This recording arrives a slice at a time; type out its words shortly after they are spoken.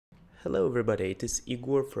Hello everybody, it is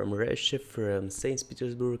Igor from Russia, from St.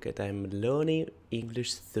 Petersburg, and I'm learning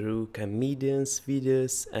English through comedians'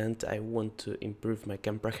 videos, and I want to improve my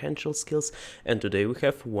comprehension skills. And today we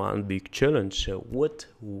have one big challenge. What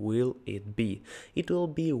will it be? It will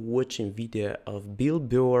be watching video of Bill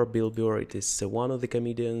Burr. Bill Burr, it is one of the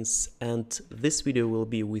comedians, and this video will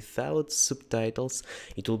be without subtitles.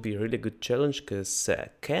 It will be a really good challenge, because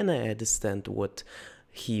can I understand what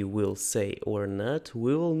he will say or not,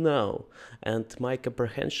 we will know, and my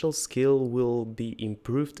comprehension skill will be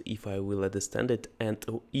improved if I will understand it, and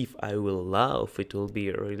if I will laugh, it will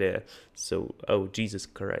be really so, oh Jesus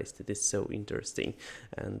Christ, it is so interesting.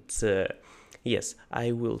 And yes,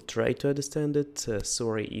 I will try to understand it.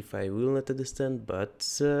 Sorry if I will not understand,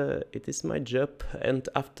 but it is my job. And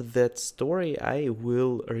after that story, I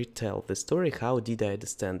will retell the story. How did I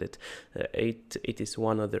understand it? It is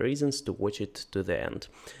one of the reasons to watch it to the end.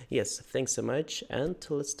 Yes, thanks so much. And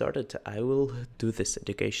let's start it. I will do this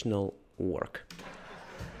educational work.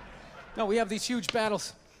 No, we have these huge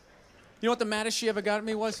battles. You know what the maddest she ever got at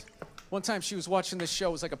me was? One time she was watching this show.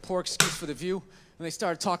 It was like a poor excuse for The View. And they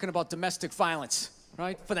started talking about domestic violence,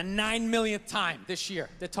 right? For the 9 millionth time this year,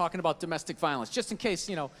 they're talking about domestic violence, just in case,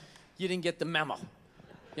 you know, you didn't get the memo,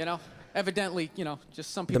 you know? Evidently, you know,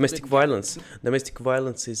 just some people Domestic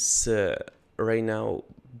violence is right now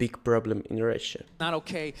big problem in Russia. Not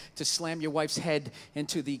okay to slam your wife's head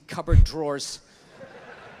into the cupboard drawers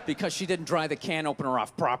because she didn't dry the can opener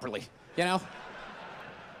off properly, you know?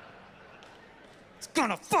 It's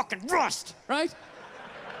gonna fucking rust, right?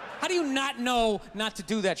 How do you not know not to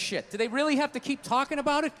do that shit? Do they really have to keep talking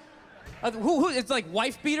about it? It's like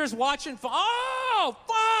wife beaters watching. Oh,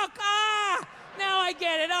 fuck! Ah! Now I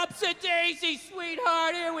get it. Upset daisy,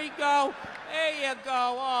 sweetheart. Here we go. There you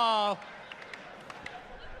go. Oh.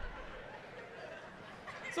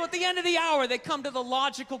 So at the end of the hour, they come to the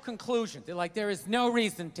logical conclusion. They're like, there is no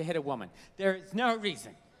reason to hit a woman. There is no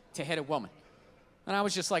reason to hit a woman. And I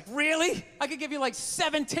was just like, really? I could give you like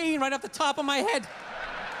 17 right off the top of my head.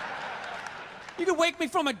 You could wake me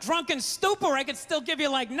from a drunken stupor, I could still give you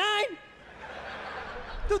like 9.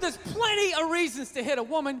 Dude, there's plenty of reasons to hit a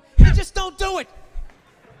woman, you just don't do it.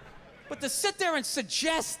 But to sit there and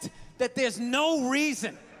suggest that there's no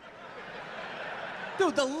reason.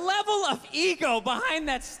 Dude, the level of ego behind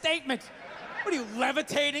that statement. What are you,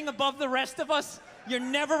 levitating above the rest of us? You're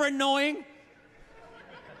never annoying?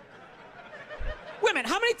 Women,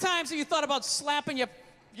 how many times have you thought about slapping your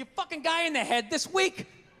fucking guy in the head this week?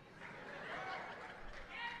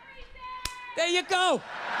 There you go.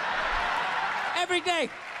 Every day.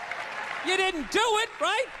 You didn't do it,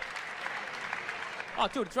 right? Oh,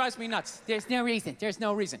 dude, it drives me nuts. There's no reason. There's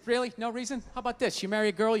no reason. Really? No reason? How about this? You marry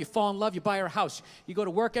a girl, you fall in love, you buy her a house. You go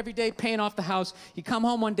to work every day, paying off the house. You come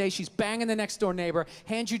home one day, she's banging the next door neighbor,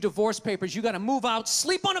 hands you divorce papers. You got to move out,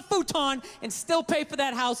 sleep on a futon, and still pay for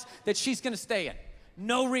that house that she's going to stay in.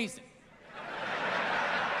 No reason.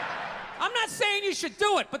 I'm not saying you should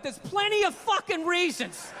do it, but there's plenty of fucking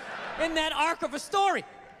reasons in that arc of a story.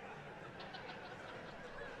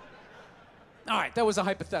 All right, that was a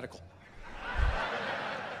hypothetical.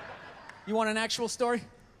 You want an actual story?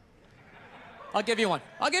 I'll give you one.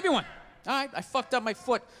 I'll give you one. All right, I fucked up my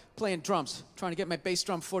foot playing drums, trying to get my bass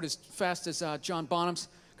drum foot as fast as John Bonham's,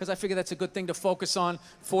 because I figure that's a good thing to focus on.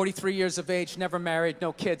 43 years of age, never married,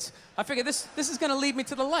 no kids. I figure this is going to lead me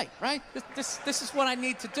to the light, right? This is what I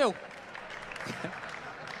need to do.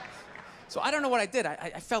 So I don't know what I did.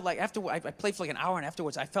 I felt like after I played for like an hour, and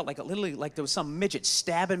afterwards I felt like literally like there was some midget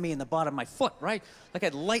stabbing me in the bottom of my foot, right? Like I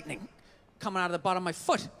had lightning coming out of the bottom of my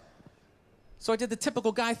foot. So I did the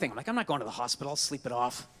typical guy thing. I'm like, I'm not going to the hospital. I'll sleep it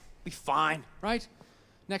off. Be fine, right?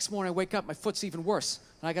 Next morning I wake up, my foot's even worse,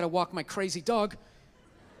 and I got to walk my crazy dog.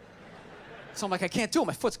 So I'm like, I can't do it.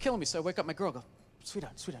 My foot's killing me. So I wake up my girl, go,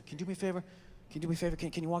 sweetheart, can you do me a favor? Can you do me a favor?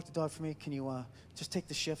 Can you walk the dog for me? Can you just take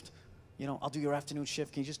the shift? You know, I'll do your afternoon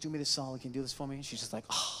shift. Can you just do me this solid? Can you do this for me? And she's just like,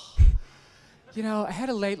 oh. You know, I had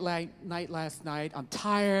a late night last night. I'm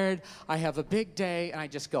tired. I have a big day. And I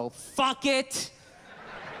just go, fuck it.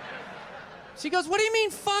 She goes, what do you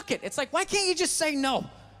mean, fuck it? It's like, why can't you just say no?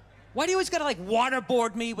 Why do you always gotta like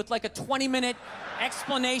waterboard me with like a 20-minute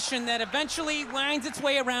explanation that eventually winds its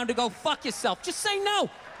way around to go, fuck yourself? Just say no.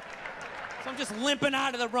 So I'm just limping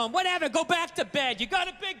out of the room. Whatever, go back to bed. You got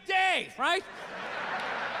a big day, right?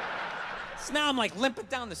 So now I'm like limping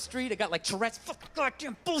down the street. I got like Tourette's, fucking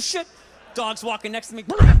goddamn bullshit. Dog's walking next to me.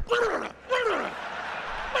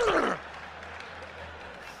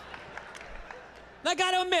 And I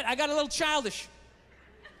gotta admit, I got a little childish.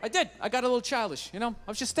 I did. I got a little childish, you know? I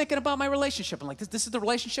was just thinking about my relationship. I'm like, this is the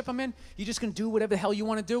relationship I'm in? You just gonna do whatever the hell you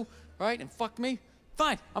wanna do, right? And fuck me?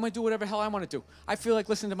 fine, I'm gonna do whatever the hell I wanna do. I feel like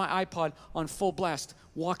listening to my iPod on full blast,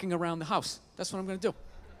 walking around the house. That's what I'm gonna do.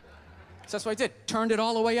 So that's what I did. Turned it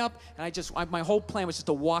all the way up, and my whole plan was just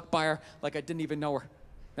to walk by her like I didn't even know her.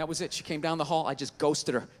 That was it. She came down the hall, I just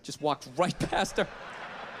ghosted her. Just walked right past her.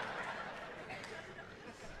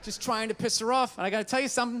 Just trying to piss her off. And I gotta tell you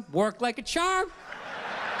something, worked like a charm.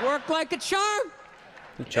 Worked like a charm.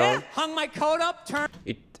 Charm? Yeah, hung my coat up, turned.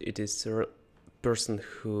 It is a person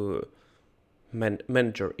who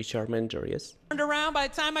manager, HR manager, yes? Turned around. By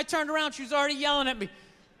the time I turned around, she was already yelling at me.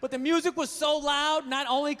 But the music was so loud, not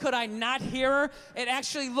only could I not hear her, it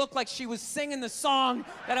actually looked like she was singing the song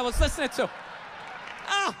that I was listening to.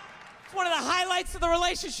 Ah, it's one of the highlights of the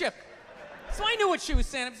relationship. So I knew what she was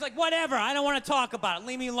saying. I was like, whatever, I don't want to talk about it.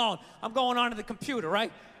 Leave me alone. I'm going on to the computer,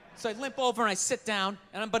 right? So I limp over and I sit down,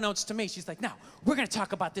 and unbeknownst to me, she's like, now, we're going to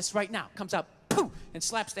talk about this right now. Comes out, poof, and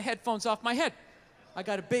slaps the headphones off my head. I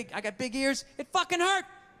got big ears. It fucking hurt.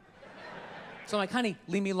 So I'm like, honey,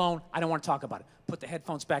 leave me alone. I don't want to talk about it. Put the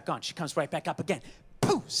headphones back on. She comes right back up again.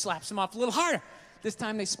 Poof, slaps them off a little harder. This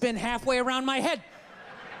time they spin halfway around my head.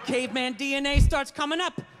 Caveman DNA starts coming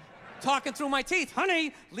up. Talking through my teeth.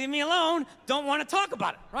 Honey, leave me alone. Don't want to talk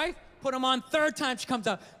about it, right? Put them on third time. She comes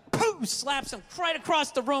out. Poof, slaps him right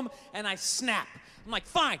across the room, and I snap. I'm like,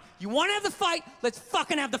 fine. You want to have the fight? Let's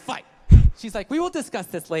fucking have the fight. She's like, we will discuss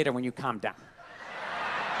this later when you calm down.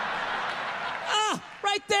 Ah,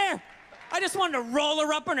 right there. I just wanted to roll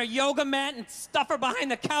her up on her yoga mat and stuff her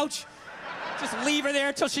behind the couch. Just leave her there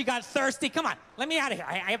until she got thirsty. Come on, let me out of here.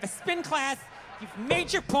 I have a spin class. You've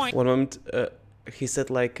made your point. One moment, he said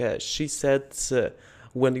she said,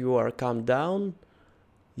 when you are calmed down,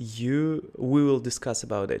 we will discuss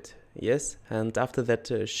about it. Yes, and after that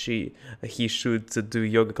he should do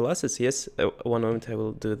yoga classes. Yes, one moment, I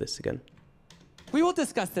will do this again. We will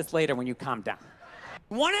discuss this later when you calm down.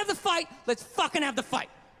 Want to have the fight? Let's fucking have the fight.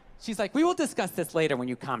 She's like, we will discuss this later when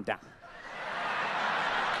you calm down.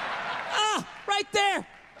 Ah, right there.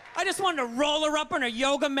 I just wanted to roll her up on her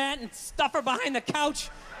yoga mat and stuff her behind the couch.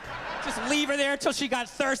 Just leave her there until she got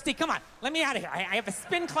thirsty. Come on, let me out of here. I have a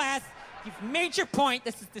spin class. You've made your point.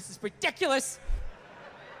 This is ridiculous.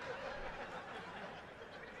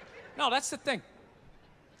 No, that's the thing.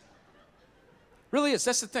 Really is,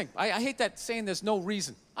 that's the thing. I hate that saying there's no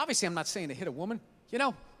reason. Obviously, I'm not saying to hit a woman, you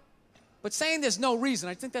know? But saying there's no reason,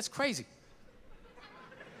 I think that's crazy.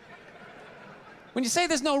 When you say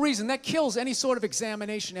there's no reason, that kills any sort of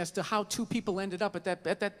examination as to how two people ended up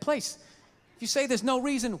at that place. If you say there's no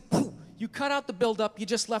reason, whoo, you cut out the build-up, you're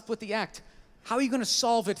just left with the act. How are you going to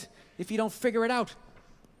solve it if you don't figure it out?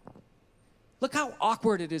 Look how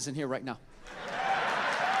awkward it is in here right now.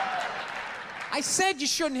 I said you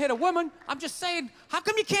shouldn't hit a woman. I'm just saying, how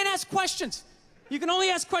come you can't ask questions? You can only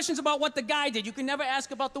ask questions about what the guy did. You can never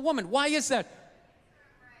ask about the woman. Why is that?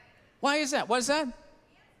 Why is that? What is that?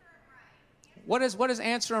 What does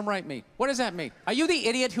answer him right mean? What does that mean? Are you the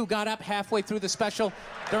idiot who got up halfway through the special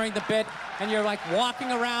during the bit and you're like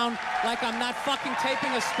walking around like I'm not fucking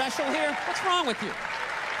taping a special here? What's wrong with you?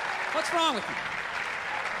 What's wrong with you?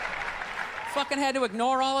 Fucking had to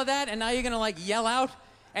ignore all of that and now you're gonna like yell out?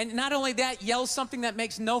 And not only that, yell something that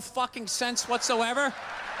makes no fucking sense whatsoever?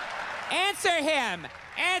 Answer him!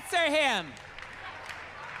 Answer him!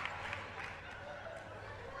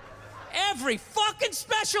 Every fucking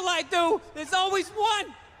special I do, there's always one.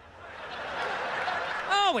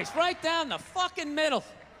 Always right down the fucking middle.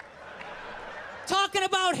 Talking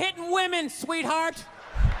about hitting women, sweetheart.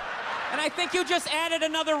 And I think you just added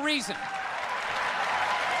another reason.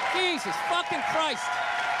 Jesus fucking Christ.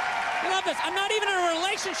 I love this. I'm not even in a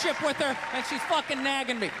relationship with her, and she's fucking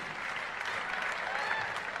nagging me.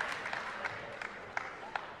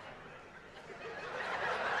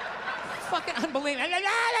 Fucking unbelievable.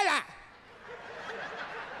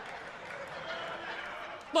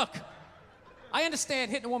 Look, I understand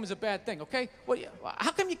hitting a woman's a bad thing, okay? Well,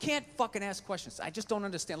 how come you can't fucking ask questions? I just don't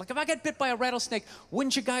understand. Like, if I got bit by a rattlesnake,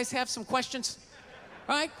 wouldn't you guys have some questions?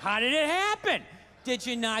 Right? How did it happen? Did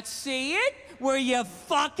you not see it? Were you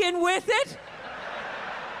fucking with it?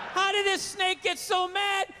 How did this snake get so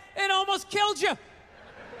mad it almost killed you?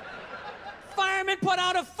 Firemen put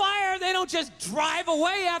out a fire, they don't just drive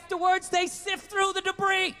away afterwards, they sift through the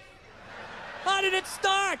debris. How did it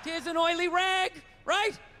start? Here's an oily rag,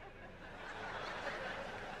 right?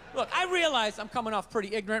 Look, I realize I'm coming off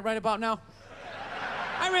pretty ignorant right about now.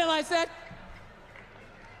 I realize that.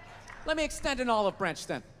 Let me extend an olive branch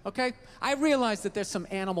then, okay? I realize that there's some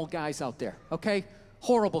animal guys out there, okay?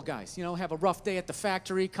 Horrible guys, you know, have a rough day at the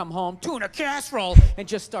factory, come home, tuna casserole, and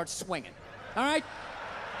just start swinging, all right?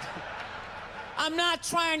 I'm not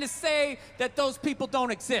trying to say that those people don't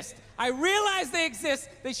exist. I realize they exist.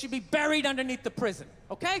 They should be buried underneath the prison,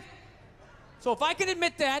 okay? So if I can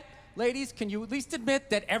admit that, ladies, can you at least admit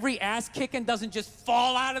that every ass kicking doesn't just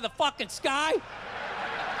fall out of the fucking sky?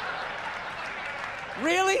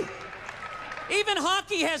 Really? Even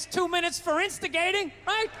hockey has 2 minutes for instigating,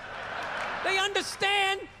 right? They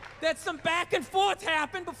understand that some back and forth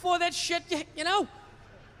happened before that shit, you know?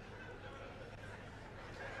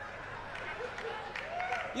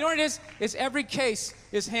 You know what it is? Is every case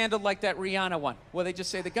is handled like that Rihanna one, where they just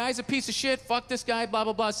say, the guy's a piece of shit, fuck this guy, blah,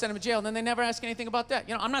 blah, blah, send him to jail, and then they never ask anything about that.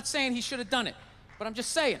 You know, I'm not saying he should have done it, but I'm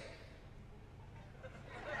just saying.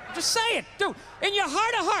 I'm just saying, dude, in your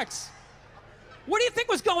heart of hearts, what do you think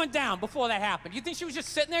was going down before that happened? You think she was just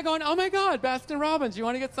sitting there going, oh my God, Baskin Robbins, you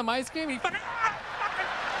want to get some ice cream? You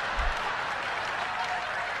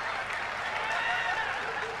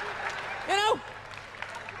know?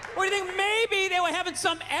 Or do you think maybe they were having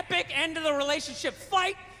some epic end of the relationship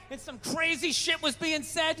fight and some crazy shit was being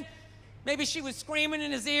said? Maybe she was screaming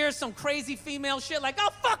in his ear some crazy female shit like, oh,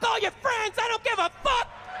 fuck all your friends, I don't give a fuck.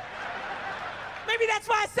 Maybe that's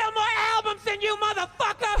why I sell more albums than you,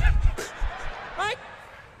 motherfucker. Right?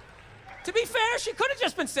 To be fair, she could have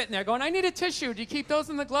just been sitting there going, I need a tissue. Do you keep those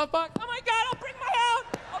in the glove box? Oh my God, I'll bring my out.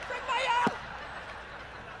 I'll bring my out.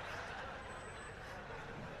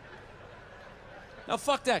 Now,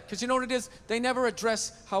 fuck that, because you know what it is? They never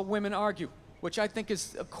address how women argue, which I think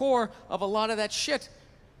is a core of a lot of that shit.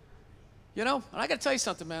 You know? And I gotta tell you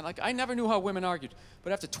something, man. Like, I never knew how women argued.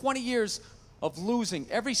 But after 20 years of losing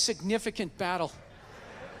every significant battle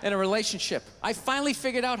in a relationship, I finally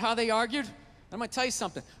figured out how they argued. I'm gonna tell you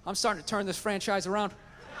something. I'm starting to turn this franchise around.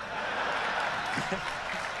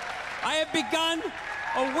 I have begun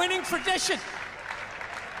a winning tradition.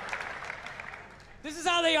 This is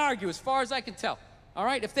how they argue, as far as I can tell. All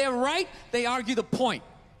right? If they're right, they argue the point.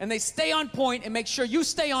 And they stay on point and make sure you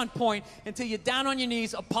stay on point until you're down on your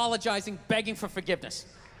knees, apologizing, begging for forgiveness.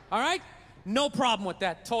 All right? No problem with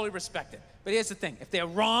that. Totally respect it. But here's the thing. If they're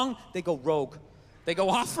wrong, they go rogue. They go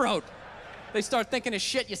off-road. They start thinking of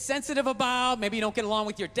shit you're sensitive about. Maybe you don't get along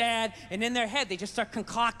with your dad. And in their head, they just start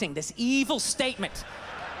concocting this evil statement.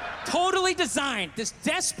 Totally designed, this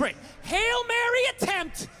desperate Hail Mary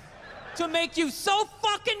attempt to make you so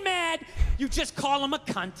fucking mad, you just call him a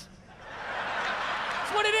cunt.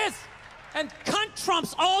 That's what it is. And cunt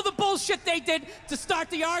trumps all the bullshit they did to start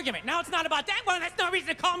the argument. Now it's not about that. Well, that's no reason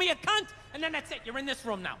to call me a cunt. And then that's it. You're in this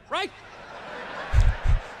room now, right?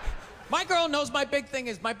 My girl knows my big thing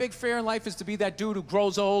is, my big fear in life is to be that dude who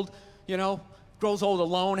grows old, you know, grows old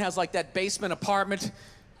alone, has like that basement apartment,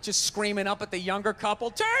 just screaming up at the younger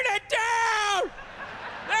couple, turn it down!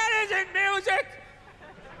 That isn't music!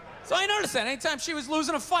 So I noticed that anytime she was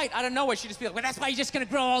losing a fight, out of nowhere, she'd just be like, well, that's why you're just gonna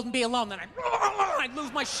grow old and be alone. Then I'd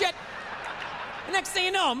lose my shit. The next thing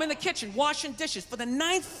you know, I'm in the kitchen washing dishes for the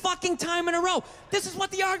 9th fucking time in a row. This is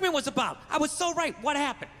what the argument was about. I was so right. What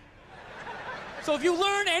happened? So if you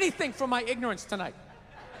learn anything from my ignorance tonight,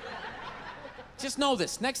 just know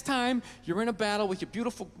this. Next time you're in a battle with your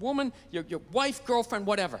beautiful woman, your wife, girlfriend,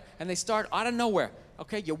 whatever, and they start out of nowhere,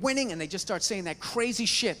 okay? You're winning, and they just start saying that crazy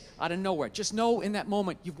shit out of nowhere. Just know in that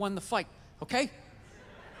moment you've won the fight, okay?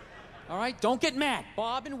 All right? Don't get mad.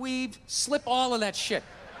 Bob and weave, slip all of that shit.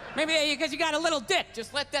 Maybe because you got a little dick.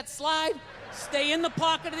 Just let that slide. Stay in the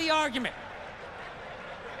pocket of the argument.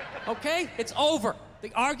 Okay? It's over.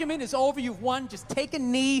 The argument is over. You've won. Just take a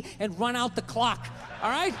knee and run out the clock. All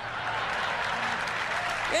right?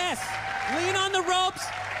 Yes. Lean on the ropes.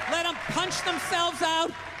 Let them punch themselves out.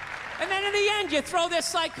 And then in the end, you throw their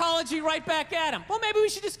psychology right back at them. Well, maybe we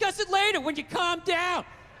should discuss it later when you calm down.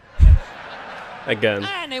 Again.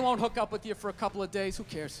 And they won't hook up with you for a couple of days. Who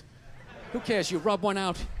cares? Who cares? You rub one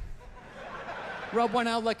out. Rub one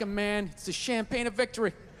out like a man. It's the champagne of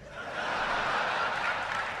victory.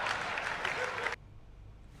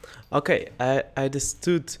 Okay, I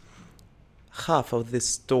understood half of the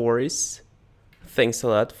stories. Thanks a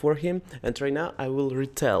lot for him. And right now I will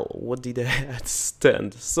retell what did I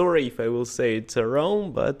understand. Sorry if I will say it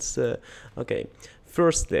wrong, but okay.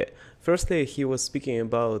 Firstly, he was speaking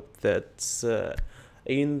about that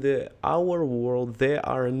in our world there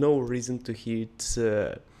are no reason to hit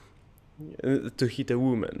a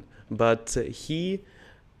woman, but he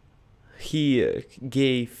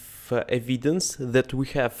gave evidence that we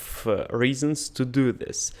have reasons to do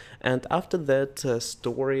this, and after that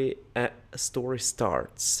story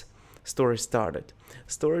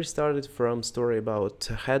started from story about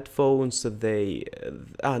headphones. About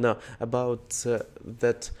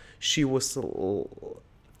that she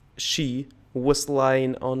was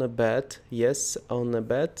lying on a bed, yes, on a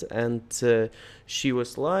bed, and she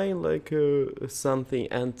was lying like something,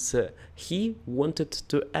 and he wanted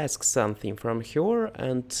to ask something from her,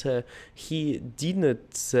 and he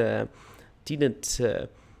didn't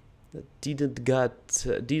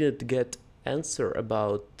get answer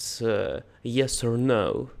about yes or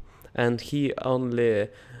no, and he only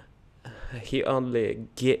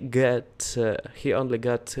got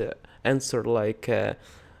answer like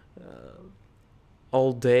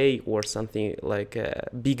all day or something, like a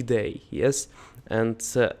big day, yes, and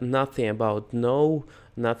nothing about no,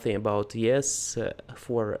 nothing about yes.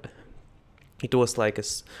 For it was like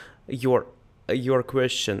your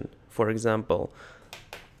question, for example,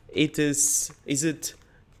 it is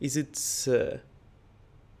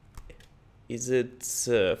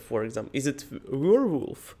for example, is it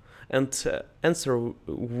werewolf? And answer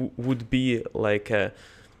would be like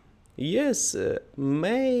yes,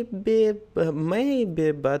 maybe,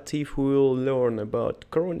 but if we will learn about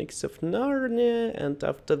Chronics of Narnia, and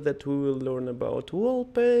after that we will learn about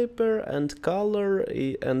wallpaper and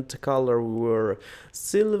color were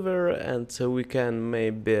silver, and we can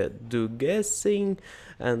maybe do guessing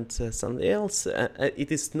and something else. It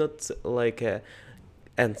is not like a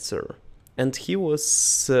answer. And he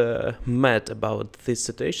was mad about this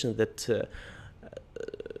situation, that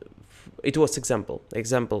it was example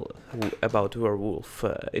about werewolf.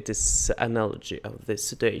 It is analogy of this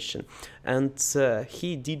situation, and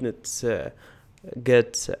he didn't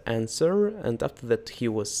get answer, and after that he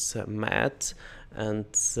was mad, and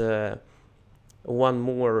one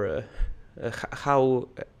more how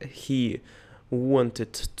he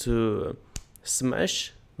wanted to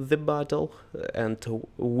smash the battle and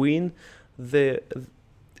win the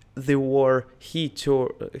war. He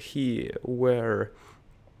were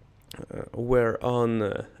on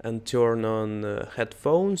and turn on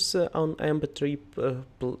headphones on MP3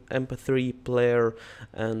 player,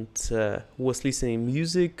 and was listening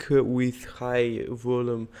music with high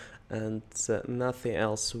volume, and nothing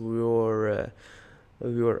else were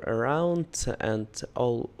around, and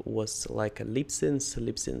all was like a lip sync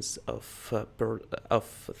of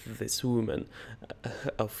this woman,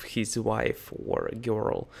 of his wife or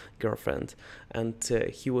girlfriend, and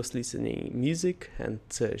he was listening music, and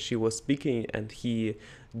she was speaking, and he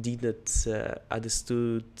didn't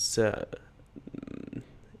understood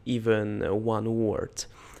even one word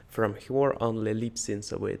from her, only lip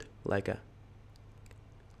sync of it,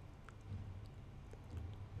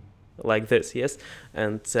 like this, yes,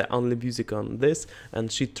 and only music on this,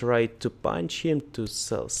 and she tried to punch him, to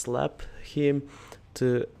slap him,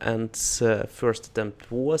 and first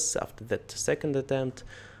attempt was, after that second attempt,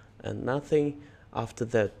 and nothing. After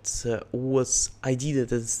that was, I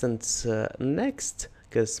didn't understand next,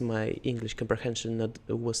 because my English comprehension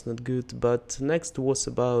was not good, but next was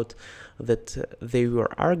about that they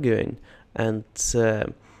were arguing, and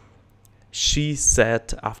she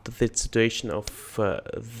said after the situation of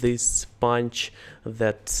this punch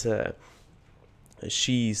that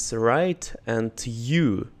she's right and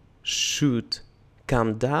you should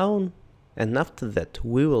calm down, and after that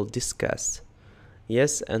we will discuss.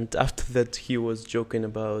 Yes, and after that he was joking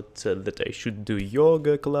about that I should do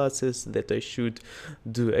yoga classes, that I should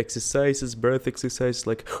do exercises, breath exercises,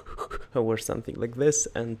 like or something like this,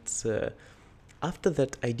 and after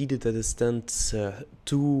that I didn't understand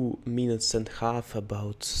 2 minutes and a half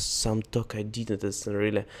about some talk I didn't understand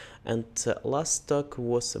really, and last talk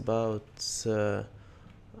was about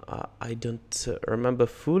I don't remember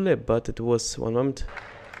fully, but it was one moment.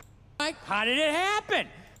 How did it happen?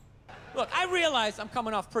 Look, I realize I'm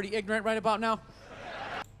coming off pretty ignorant right about now.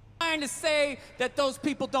 I'm trying to say that those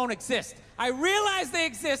people don't exist. I realize they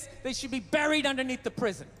exist. They should be buried underneath the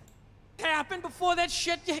prison. What happened before that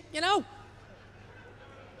shit, you know?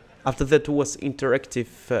 After that was interactive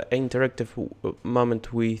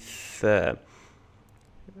moment with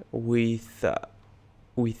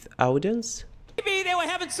audience. Maybe they were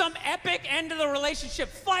having some epic end of the relationship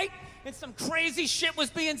fight, and some crazy shit was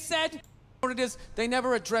being said. What it is, they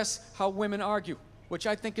never address how women argue, which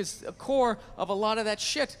I think is a core of a lot of that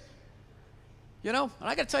shit. You know, and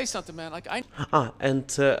I gotta tell you something, man. Like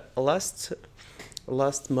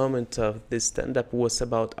last moment of this stand-up was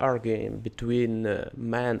about arguing between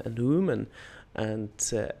man and woman, and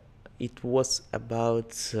it was about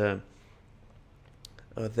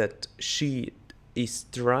that she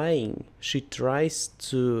tries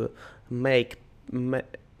to make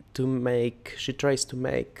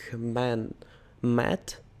man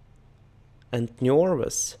mad and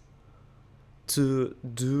nervous to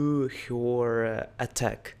do her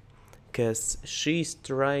attack, because she's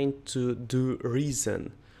trying to do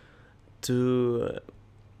reason to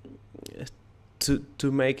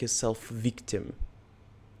make herself victim,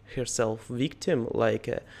 like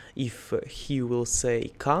if he will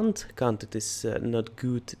say can't, it is not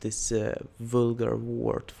good, it is a vulgar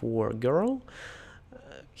word for girl.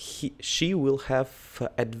 She will have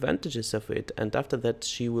advantages of it, and after that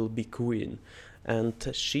she will be queen, and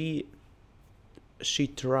she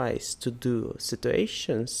tries to do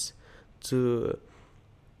situations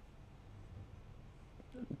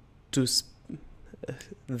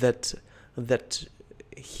that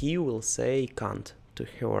he will say can't to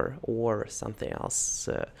her or something else,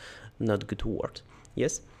 not good word.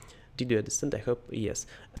 Yes, did you understand? I hope yes.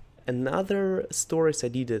 Another stories I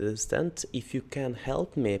did understand. If you can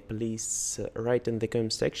help me, please write in the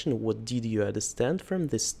comment section what did you understand from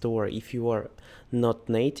this story. If you are not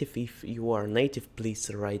native, if you are native,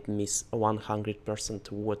 please write me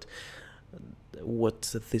 100%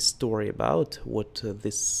 what this story about, what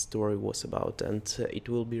this story was about, and it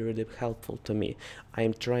will be really helpful to me. I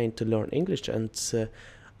am trying to learn English, and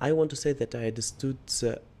I want to say that I understood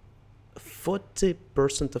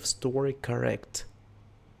 40% of story correct.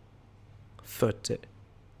 30.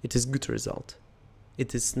 It is good result.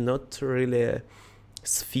 It is not really a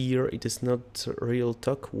sphere. It is not real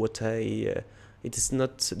talk. It is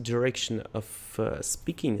not direction of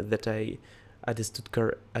speaking that I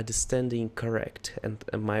understanding correct, and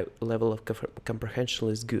my level of comprehension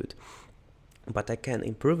is good. But I can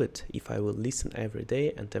improve it if I will listen every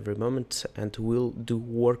day and every moment, and will do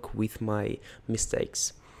work with my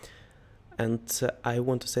mistakes. And I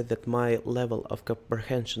want to say that my level of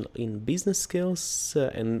comprehension in business skills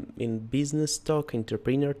and in business talk,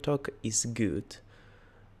 entrepreneur talk is good.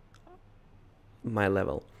 My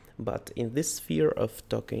level. But in this sphere of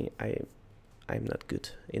talking, I'm not good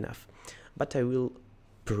enough. But I will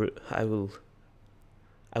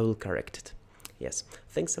correct it. Yes,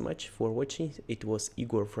 thanks so much for watching. It was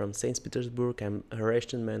Igor from St. Petersburg. I'm a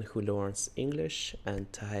Russian man who learns English, and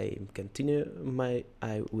I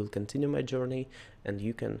will continue my journey, and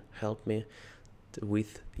you can help me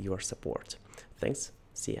with your support. Thanks.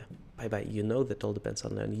 See ya. Bye bye. You know that all depends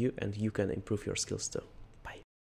on you, and you can improve your skills too.